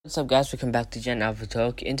What's up, guys? Welcome back to Gen Alpha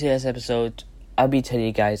Talk. In today's episode, I'll be telling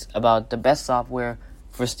you guys about the best software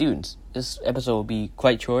for students. This episode will be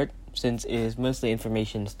quite short since it is mostly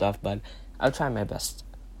information stuff, but I'll try my best.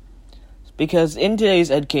 Because in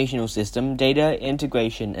today's educational system, data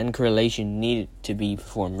integration and correlation need to be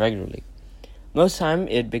performed regularly. Most time,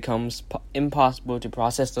 it becomes impossible to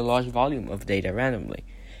process the large volume of data randomly.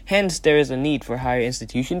 Hence, there is a need for higher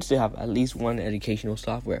institutions to have at least one educational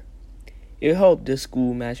software. It will help the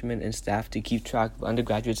school management and staff to keep track of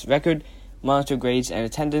undergraduates' record, monitor grades and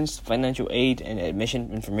attendance, financial aid, and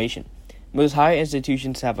admission information. Most higher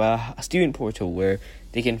institutions have a student portal where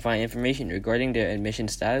they can find information regarding their admission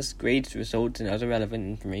status, grades, results, and other relevant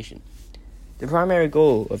information. The primary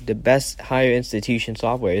goal of the best higher institution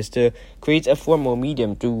software is to create a formal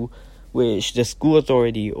medium through which the school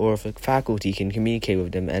authority or faculty can communicate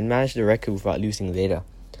with them and manage the record without losing data.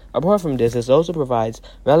 Apart from this, it also provides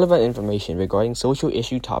relevant information regarding social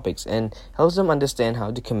issue topics and helps them understand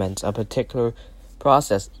how to commence a particular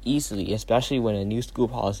process easily, especially when a new school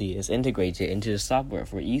policy is integrated into the software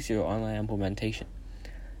for easier online implementation.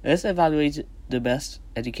 Let's evaluate the best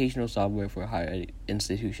educational software for higher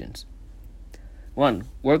institutions. 1.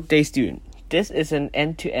 Workday Student. This is an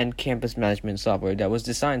end-to-end campus management software that was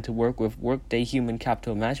designed to work with Workday Human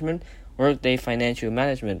Capital Management, Workday Financial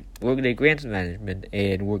Management, Workday Grants Management,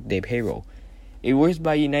 and Workday Payroll. It works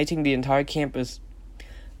by uniting the entire campus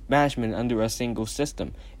management under a single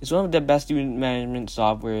system. It's one of the best student management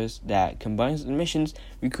softwares that combines admissions,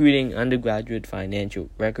 recruiting, undergraduate financial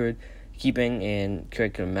record keeping, and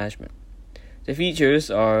curriculum management. The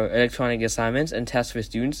features are electronic assignments and tests for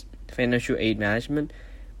students, financial aid management,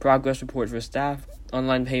 progress report for staff,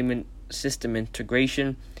 online payment system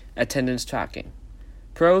integration, attendance tracking.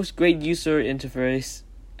 Pros: great user interface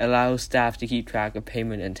allows staff to keep track of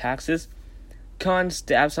payment and taxes. Cons: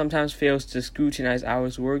 the app sometimes fails to scrutinize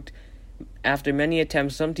hours worked. After many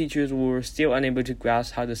attempts, some teachers were still unable to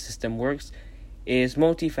grasp how the system works. Its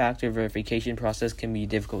multi-factor verification process can be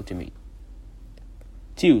difficult to meet.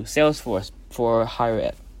 2. Salesforce for higher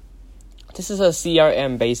ed. This is a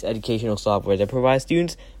CRM-based educational software that provides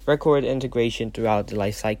students record integration throughout the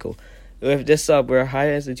life cycle. With this software,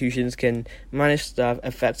 higher institutions can manage staff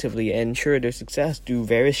effectively and ensure their success through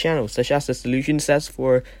various channels, such as the solution sets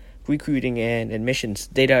for recruiting and admissions,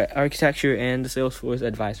 data architecture, and the Salesforce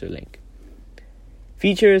Advisor link.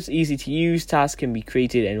 Features: easy to use, tasks can be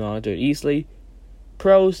created and monitored easily.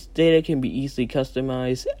 Pros: data can be easily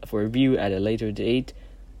customized for review at a later date.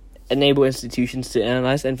 Enable institutions to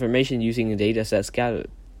analyze information using the data sets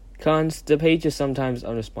gathered. Cons: the page is sometimes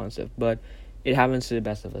unresponsive, but it happens to the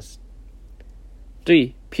best of us.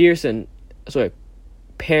 3. Pearson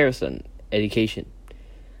Education.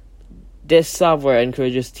 This software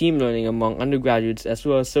encourages team learning among undergraduates as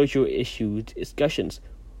well as social issue discussions.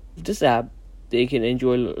 With this app, they can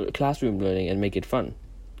enjoy classroom learning and make it fun.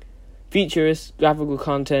 Features: graphical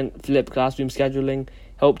content, flipped classroom scheduling,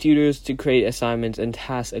 help tutors to create assignments and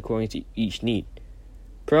tasks according to each need.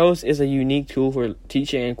 Pros: is a unique tool for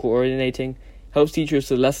teaching and coordinating, helps teachers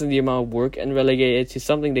to lessen the amount of work and relegate it to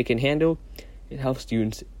something they can handle. It helps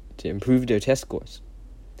students to improve their test scores.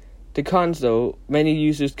 The cons, though: many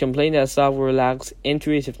users complain that software lacks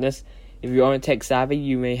intuitiveness. If you aren't tech savvy,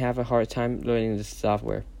 you may have a hard time learning this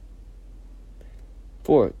software.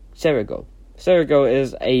 4. Cerigo. Cerigo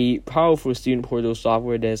is a powerful student portal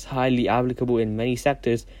software that is highly applicable in many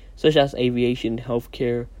sectors, such as aviation,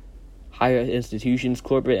 healthcare, higher institutions,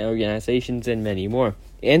 corporate organizations, and many more.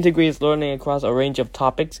 It integrates learning across a range of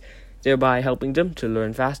topics, thereby helping them to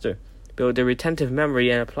learn faster, build their retentive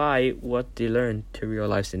memory, and apply what they learn to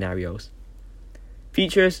real-life scenarios.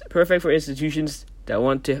 Features: perfect for institutions that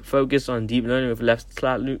want to focus on deep learning with less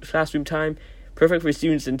classroom time, perfect for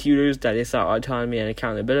students and tutors that desire autonomy and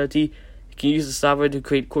accountability. You can use the software to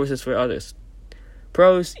create courses for others.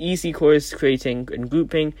 Pros: easy course creating and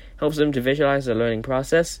grouping, helps them to visualize the learning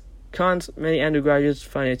process. Cons: many undergraduates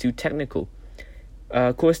find it too technical.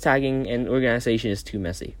 Course tagging and organization is too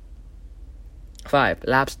messy. 5.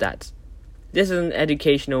 LabStats. This is an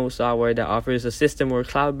educational software that offers a system or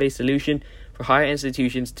cloud-based solution for higher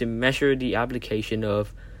institutions to measure the application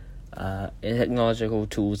of technological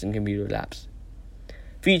tools in computer labs.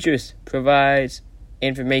 Features: provides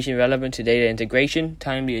information relevant to data integration,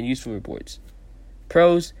 timely and useful reports.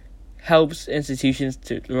 Pros: helps institutions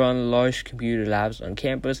to run large computer labs on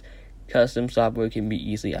campus. Custom software can be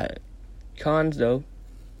easily added. Cons, though,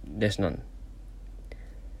 there's none.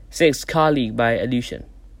 6. Colleague by Ellucian.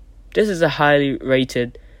 This is a highly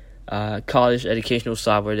rated college educational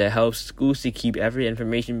software that helps schools to keep every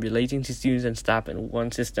information relating to students and staff in one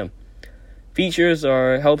system. Features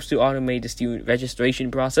are helps to automate the student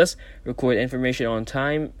registration process, record information on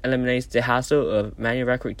time, eliminates the hassle of manual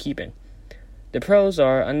record keeping. The pros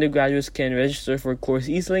are undergraduates can register for a course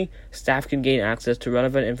easily, staff can gain access to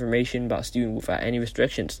relevant information about students without any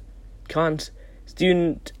restrictions. Cons: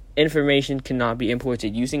 student information cannot be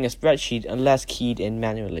imported using a spreadsheet unless keyed in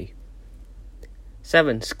manually.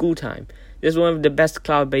 7. School time. This is one of the best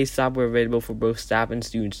cloud-based software available for both staff and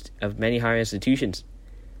students of many higher institutions.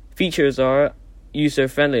 Features are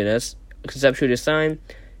user-friendliness, conceptual design,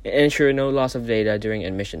 and ensure no loss of data during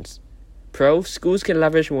admissions. Pro: schools can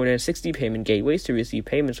leverage more than 60 payment gateways to receive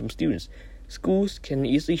payments from students. Schools can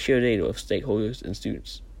easily share data with stakeholders and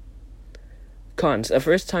students. Cons: a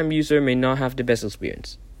first-time user may not have the best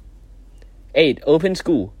experience. 8. Open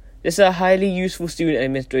School. This is a highly useful student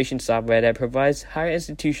administration software that provides higher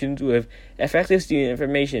institutions with effective student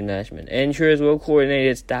information management and ensures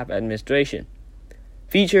well-coordinated staff administration.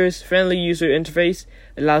 Features: friendly user interface,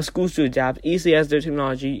 allows schools to adapt easily as their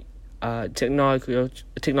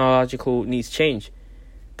technological needs change.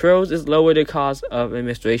 Pros is lower the cost of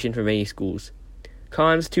administration for many schools.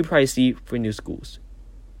 Cons: too pricey for new schools.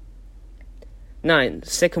 9.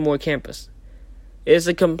 Sycamore Campus. It is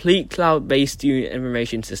a complete cloud-based student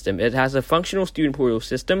information system. It has a functional student portal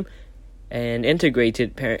system, an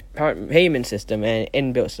integrated payment system, and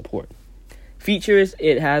inbuilt support. Features: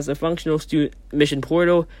 it has a functional student admission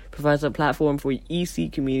portal, provides a platform for easy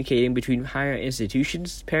communicating between higher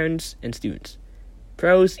institutions, parents, and students.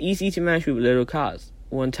 Pros: easy to manage with little cost,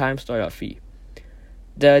 one-time startup fee.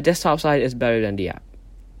 The desktop side is better than the app.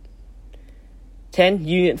 10.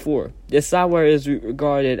 Unit 4. This software is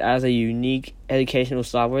regarded as a unique educational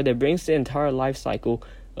software that brings the entire life cycle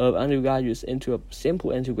of undergraduates into a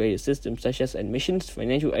simple integrated system such as admissions,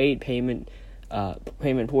 financial aid, payment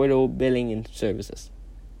portal, billing, and services.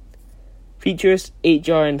 Features: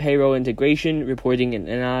 HR and payroll integration, reporting and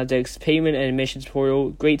analytics, payment and admissions portal,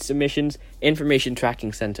 grade submissions, information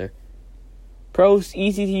tracking center. Pros: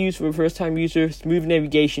 easy to use for a first-time user, smooth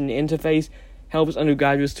navigation interface, helps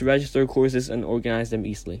undergraduates to register courses and organize them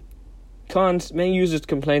easily. Cons: many users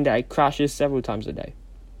complain that it crashes several times a day.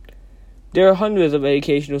 There are hundreds of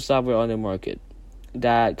educational software on the market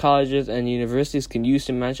that colleges and universities can use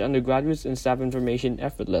to manage undergraduates and staff information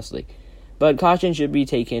effortlessly, but caution should be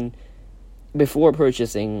taken before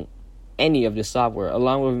purchasing any of the software,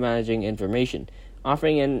 along with managing information.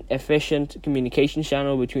 Offering an efficient communication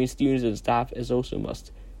channel between students and staff is also a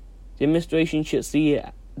must. The administration should see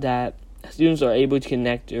that students are able to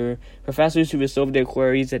connect their professors to resolve their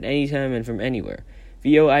queries at any time and from anywhere.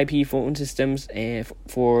 VoIP phone systems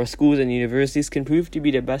for schools and universities can prove to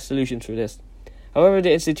be the best solutions for this. However,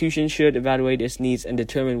 the institution should evaluate its needs and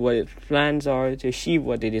determine what its plans are to achieve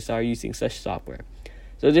what they desire using such software.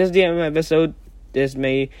 So this is the end of my episode. This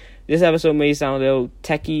episode may sound a little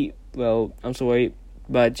techy. Well, I'm sorry.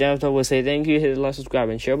 But Jennifer will say thank you, hit the like, subscribe,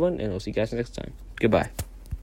 and share button, and I'll see you guys next time. Goodbye.